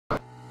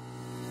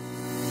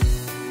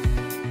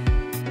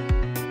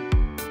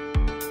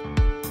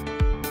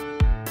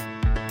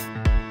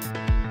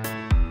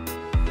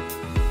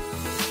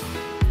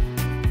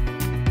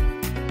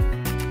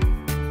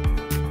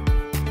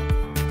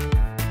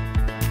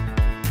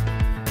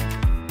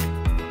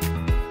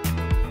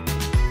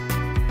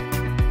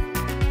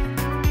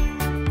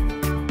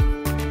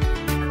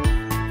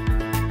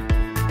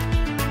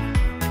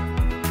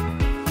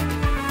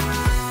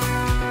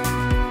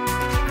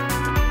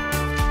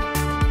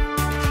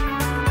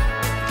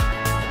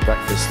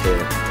Breakfast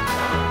here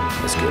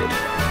is good.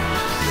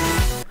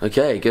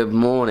 Okay, good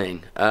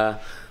morning.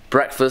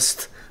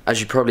 Breakfast,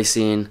 as you've probably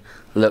seen,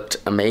 looked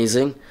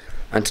amazing.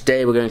 And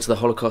today we're going to the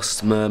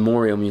Holocaust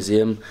Memorial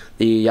Museum,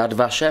 the YAD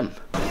VASHEM.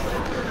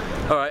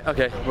 Alright,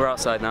 okay, we're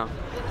outside now.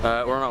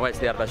 We're on our way to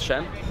the YAD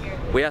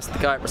VASHEM. We asked the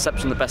guy at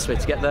reception the best way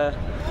to get there.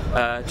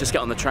 Just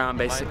get on the tram,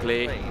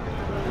 basically.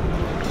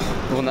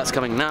 The one that's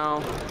coming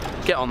now.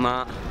 Get on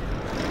that.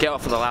 Get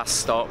off at the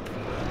last stop.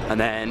 And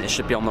then it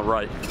should be on the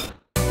right.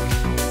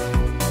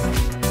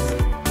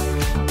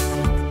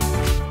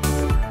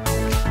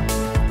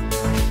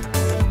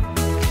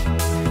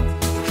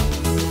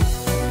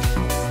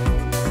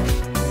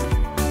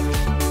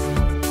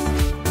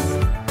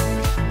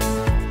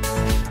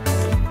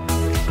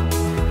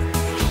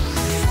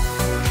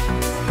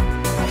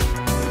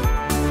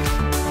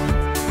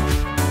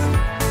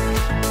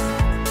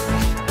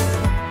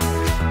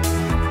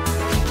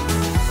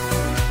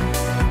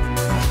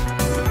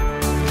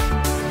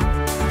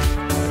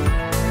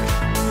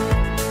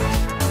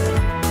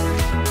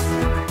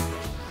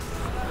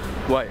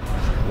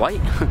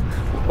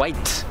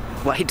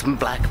 White and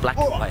black, black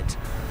and white.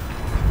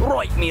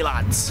 Right, me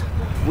lads,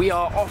 we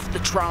are off the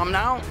tram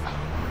now,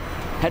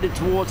 headed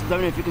towards, I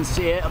don't know if you can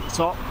see it up the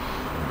top,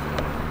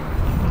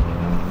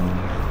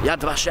 YAD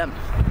VASHEM,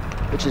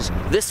 which is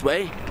this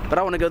way, but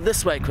I want to go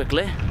this way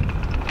quickly,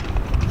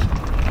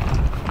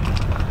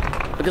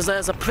 because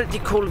there's a pretty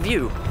cool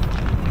view,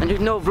 and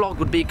no vlog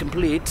would be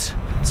complete,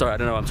 sorry I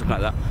don't know why I'm talking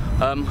like that,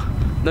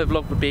 no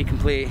vlog would be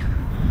complete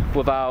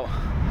without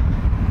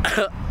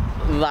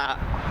that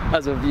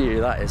as a view.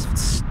 That is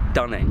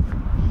stunning.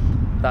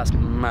 That's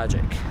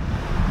magic.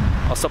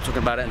 I'll stop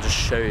talking about it and just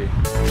show you.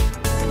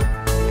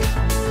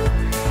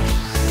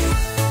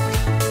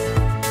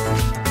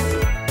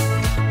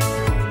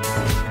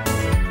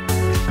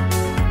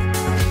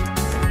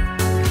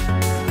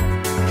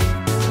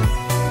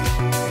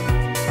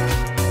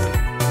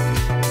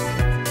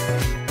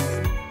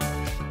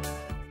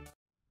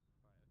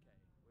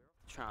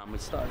 We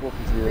started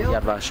walking to the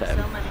YAD VASHEM,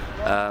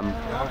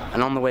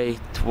 and on the way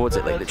towards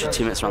it, like literally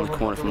 2 minutes around the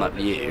corner from that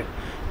view,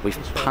 we've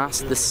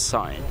passed this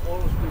sign.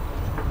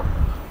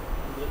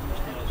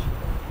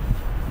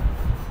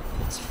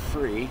 It's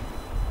free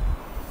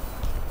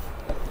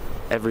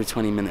every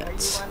 20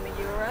 minutes,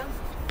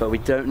 but we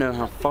don't know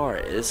how far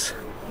it is,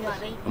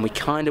 and we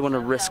kind of want to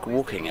risk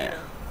walking it.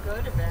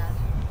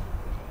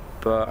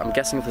 But I'm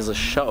guessing if there's a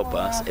shuttle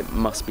bus, it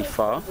must be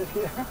far.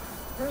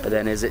 But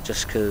then is it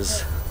just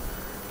because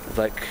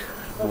like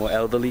more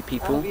elderly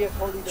people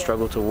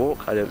struggle to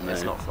walk? I don't know.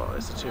 It's not far,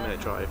 it's a 2-minute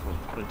drive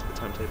according to the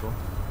timetable.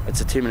 It's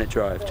a 2-minute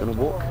drive. Do you want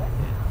to walk? Yeah.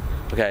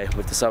 Okay,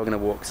 we've decided we're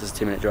going to walk because it's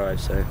a 2-minute drive,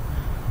 so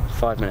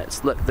 5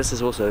 minutes. Look, this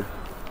is also...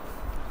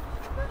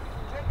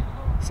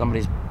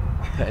 Somebody's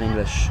put in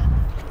English.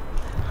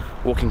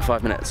 Walking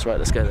 5 minutes. Right,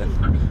 let's go then.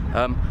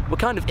 We're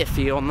kind of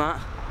iffy on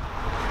that.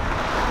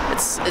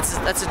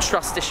 That's a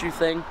trust issue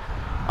thing.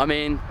 I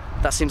mean,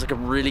 that seems like a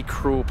really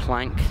cruel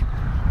plank.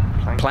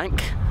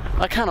 Plank?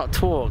 I cannot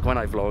talk when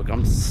I vlog,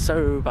 I'm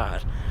so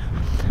bad.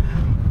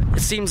 It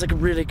seems like a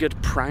really good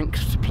prank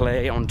to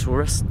play on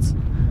tourists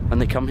when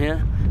they come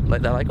here.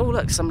 Like they're like, oh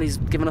look, somebody's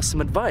giving us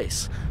some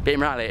advice. But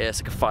in reality,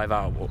 it's like a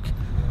 5-hour walk.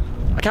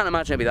 I can't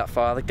imagine it'd be that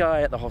far. The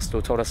guy at the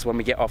hostel told us when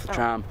we get off the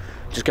tram,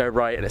 just go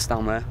right and it's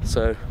down there.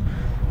 So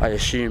I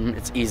assume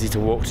it's easy to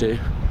walk to.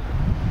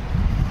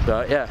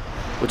 But yeah,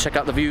 we'll check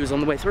out the views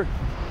on the way through.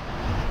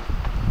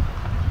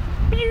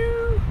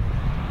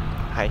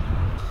 Hey.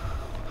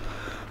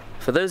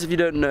 For those of you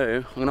who don't know,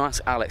 I'm going to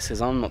ask Alex,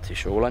 because I'm not too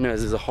sure. All I know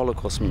is there's a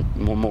Holocaust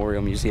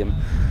Memorial Museum.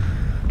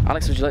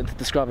 Alex, would you like to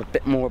describe a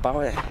bit more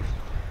about it?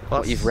 Well,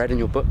 what you've read in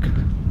your book?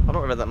 I've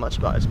not read that much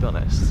about it, to be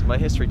honest. My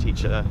history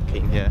teacher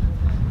came here.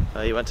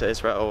 He went to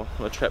Israel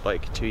on a trip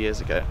like 2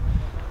 years ago.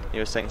 He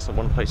was saying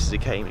one of the places he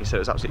came, he said it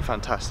was absolutely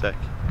fantastic.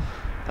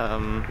 They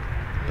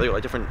got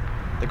like different,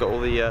 they got all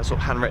the sort of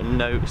handwritten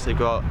notes, they've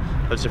got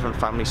loads of different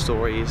family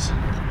stories.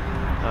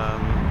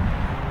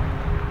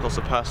 Lots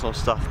of personal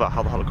stuff about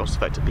how the Holocaust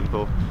affected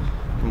people,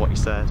 from what he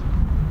said.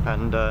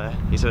 And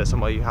he said it's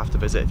somewhere you have to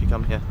visit if you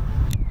come here.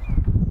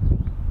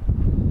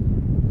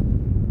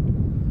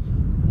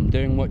 I'm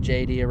doing what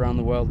JD Around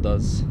the World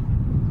does.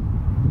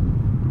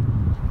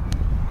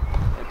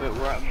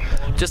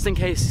 Just in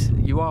case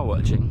you are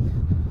watching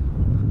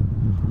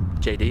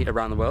JD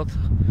Around the World.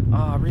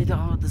 Oh, I really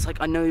don't, it's like,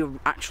 I know your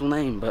actual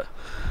name, but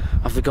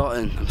I've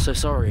forgotten. I'm so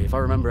sorry. If I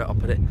remember it, I'll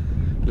put it,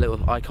 a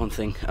little icon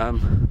thing.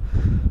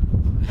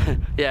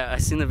 Yeah, I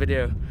seen the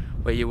video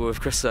where you were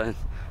with Krista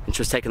and she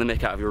was taking the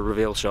mick out of your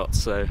reveal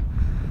shots, so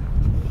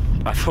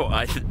I thought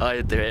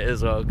I'd do it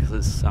as well because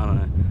it's, I don't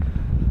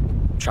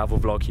know, travel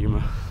vlog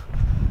humour.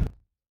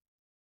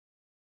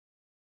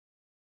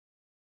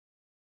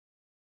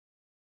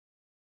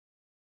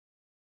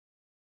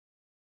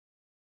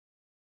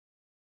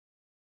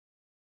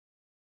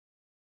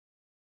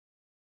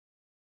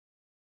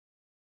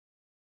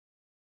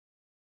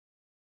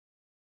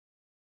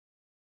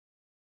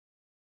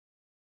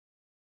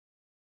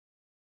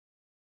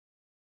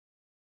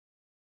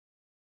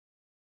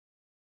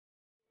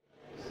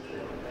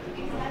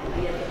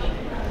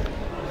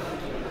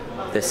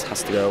 this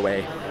has to go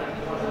away.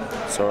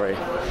 Sorry.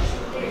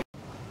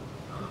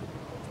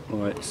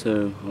 Alright,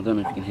 so I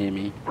don't know if you can hear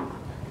me.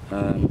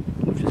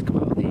 We've just come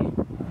out of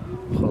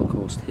the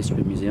Holocaust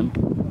History Museum.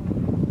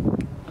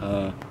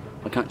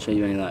 I can't show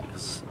you any of that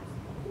because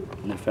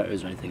no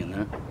photos or anything in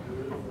there.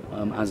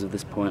 As of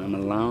this point I'm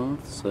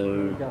allowed,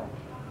 so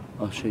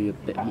I'll show you a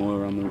bit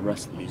more around the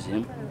rest of the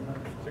museum.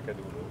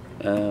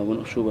 We're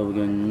not sure where we're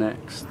going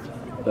next,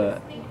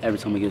 but every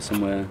time we go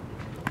somewhere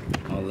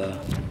I'll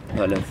put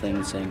a little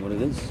thing saying what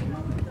it is.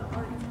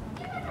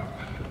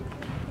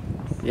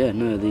 Yeah,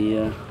 no,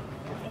 the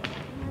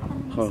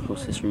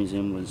Holocaust History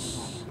Museum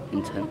was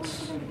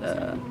intense.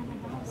 A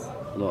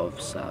lot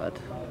of sad,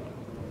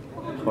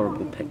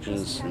 horrible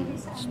pictures and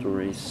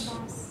stories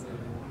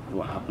of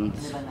what happened.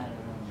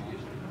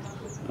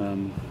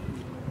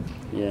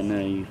 Yeah, no,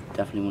 you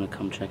definitely want to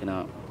come check it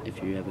out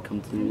if you ever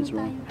come to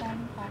Israel.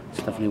 It's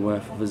definitely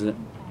worth a visit.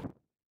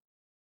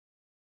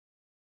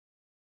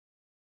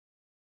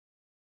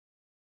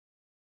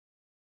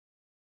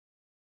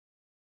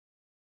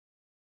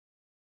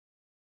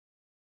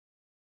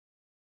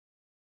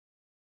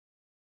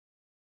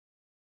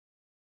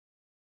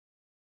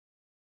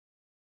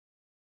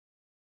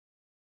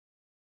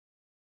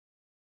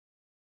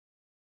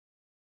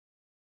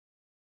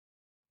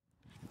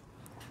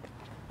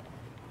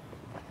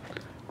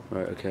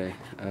 Right, okay,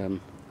 so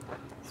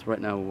right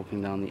now we're walking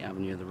down the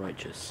Avenue of the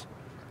Righteous.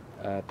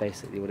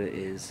 Basically what it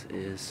is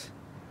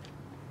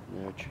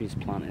there are trees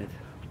planted,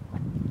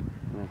 and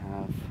they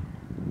have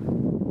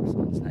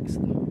signs next to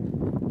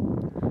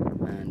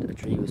them, and a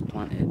tree was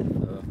planted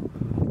for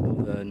all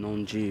the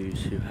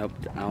non-Jews who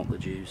helped out the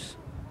Jews,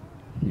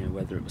 you know,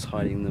 whether it was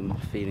hiding them,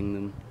 feeding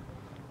them,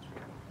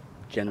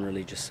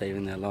 generally just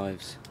saving their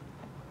lives.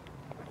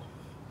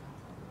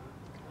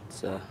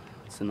 It's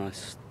a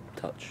nice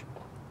touch.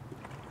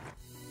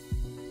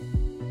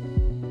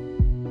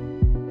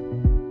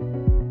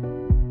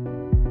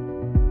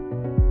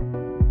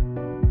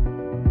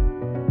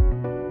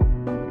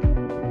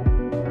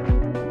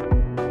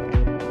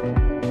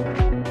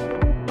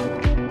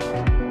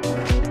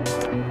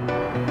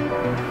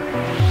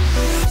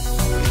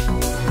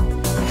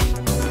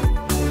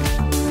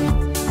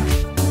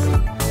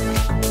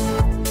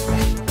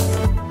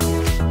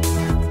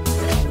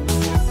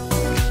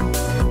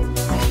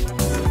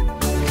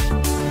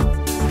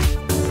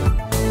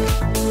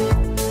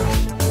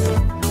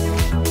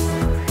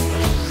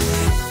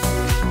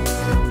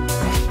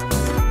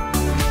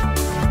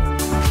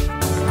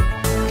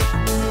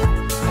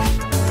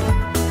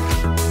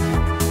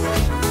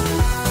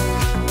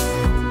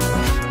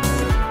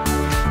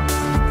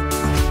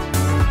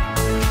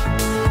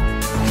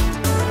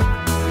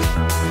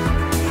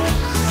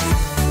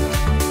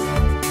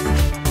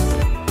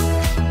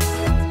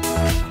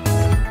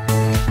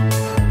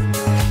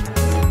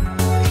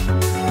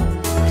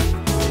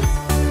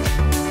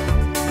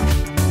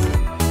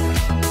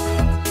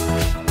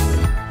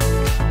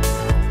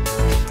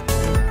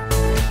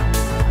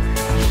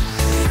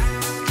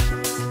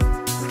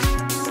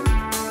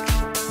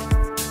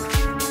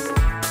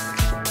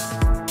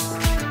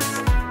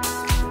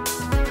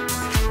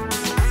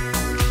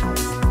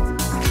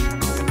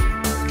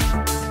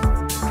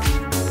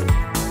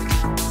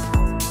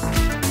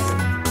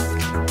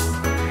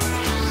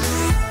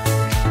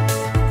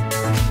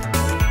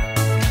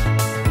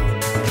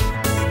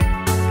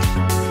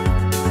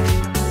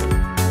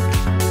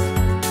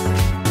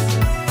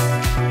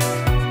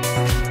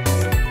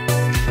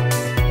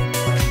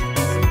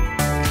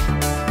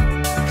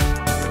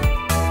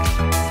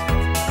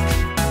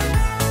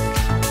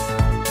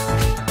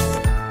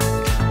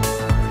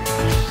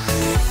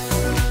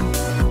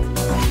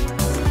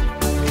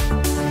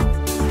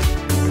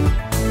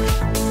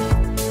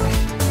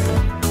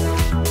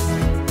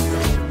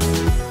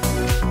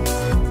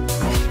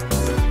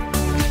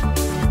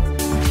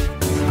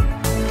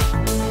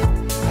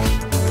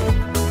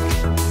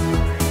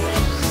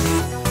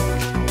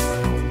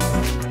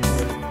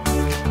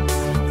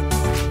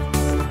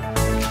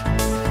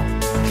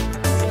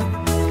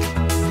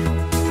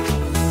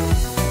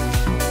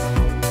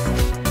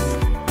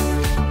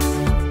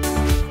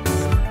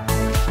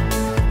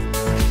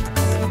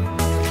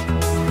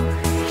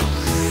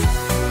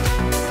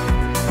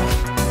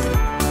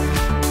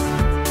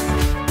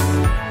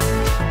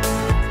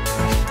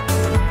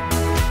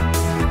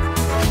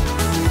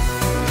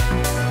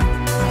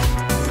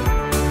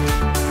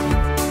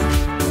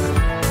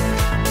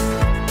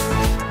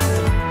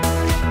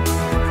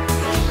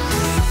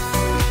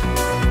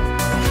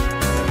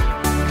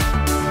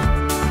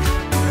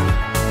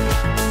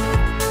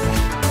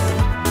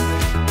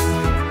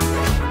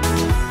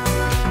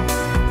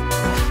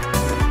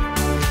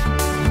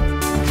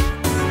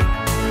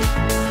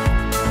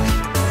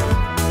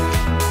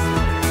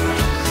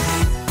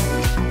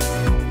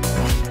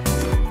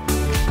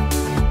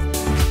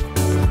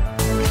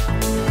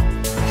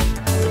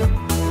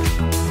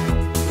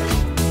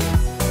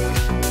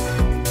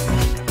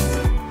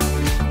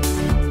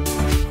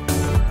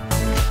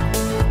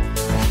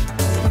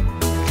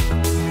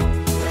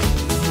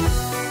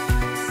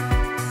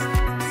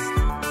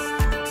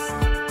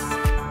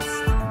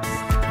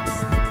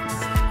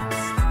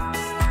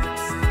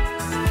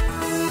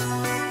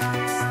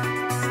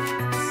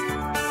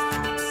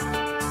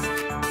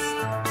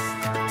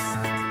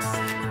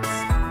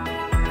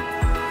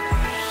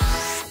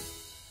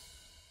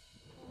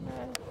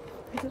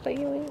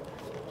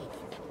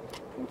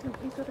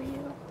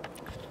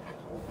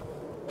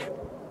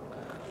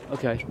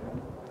 Okay.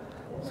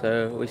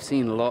 So we've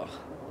seen a lot.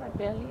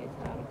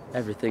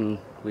 Everything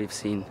we've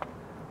seen,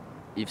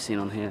 you've seen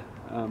on here.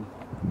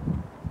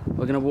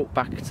 We're gonna walk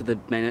back to the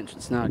main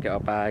entrance now, get our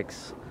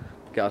bags,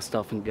 get our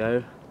stuff and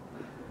go.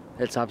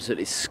 It's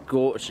absolutely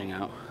scorching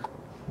out.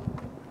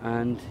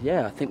 And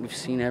yeah, I think we've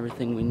seen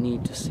everything we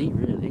need to see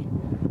really.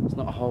 There's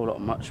not a whole lot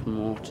much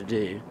more to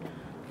do.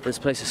 This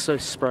place is so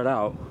spread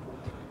out.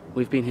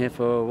 We've been here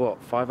for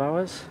what, 5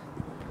 hours?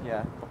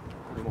 Yeah,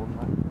 probably more than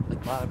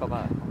that. Well, about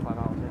that, 5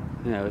 hours,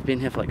 yeah. Yeah, we've been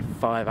here for like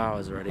 5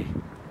 hours already.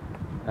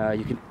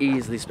 You can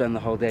easily spend the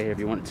whole day here if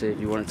you wanted to, if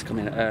you wanted to come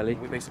in early.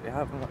 We basically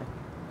have, haven't we?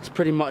 It's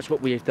pretty much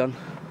what we've done.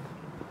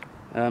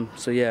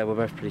 So yeah, we're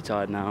both pretty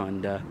tired now,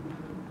 and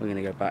we're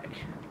gonna go back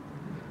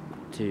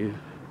to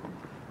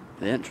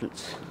the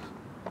entrance.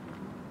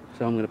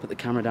 So I'm gonna put the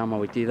camera down while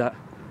we do that,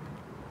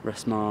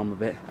 rest my arm a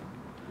bit,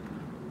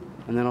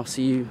 and then I'll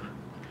see you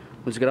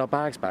once we get our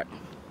bags back.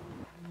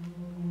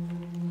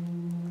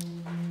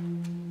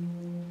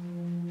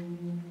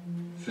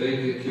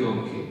 Fake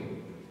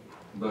Kyonki,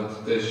 Bat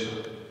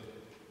Tesha,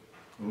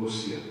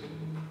 Russia.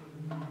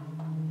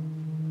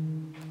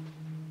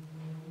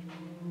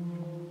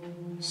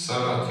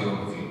 Sara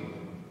Kyonki,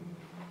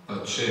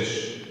 Bat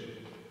Shesh,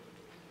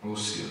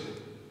 Russia.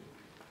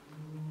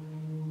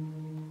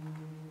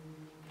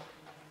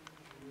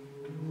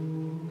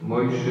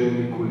 Moshe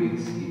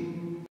Mikulicki.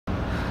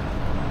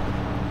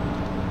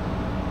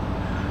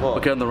 What?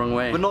 We're going the wrong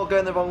way. We're not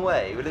going the wrong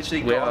way. We're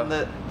literally going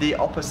the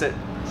opposite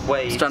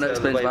way. I was trying to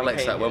explain to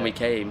Alex that when we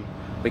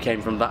we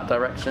came from that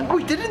direction. Oh,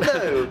 we didn't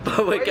know!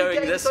 But we're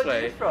going this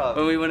way.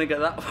 When we want to go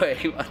that way.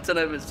 I don't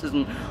know if it's just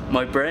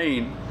my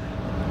brain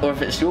or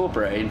if it's your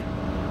brain.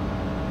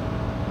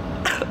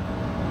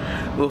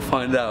 We'll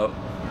find out.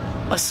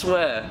 I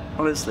swear,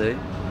 honestly.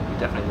 We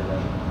definitely did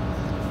that.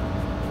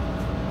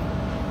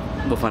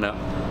 We'll find out.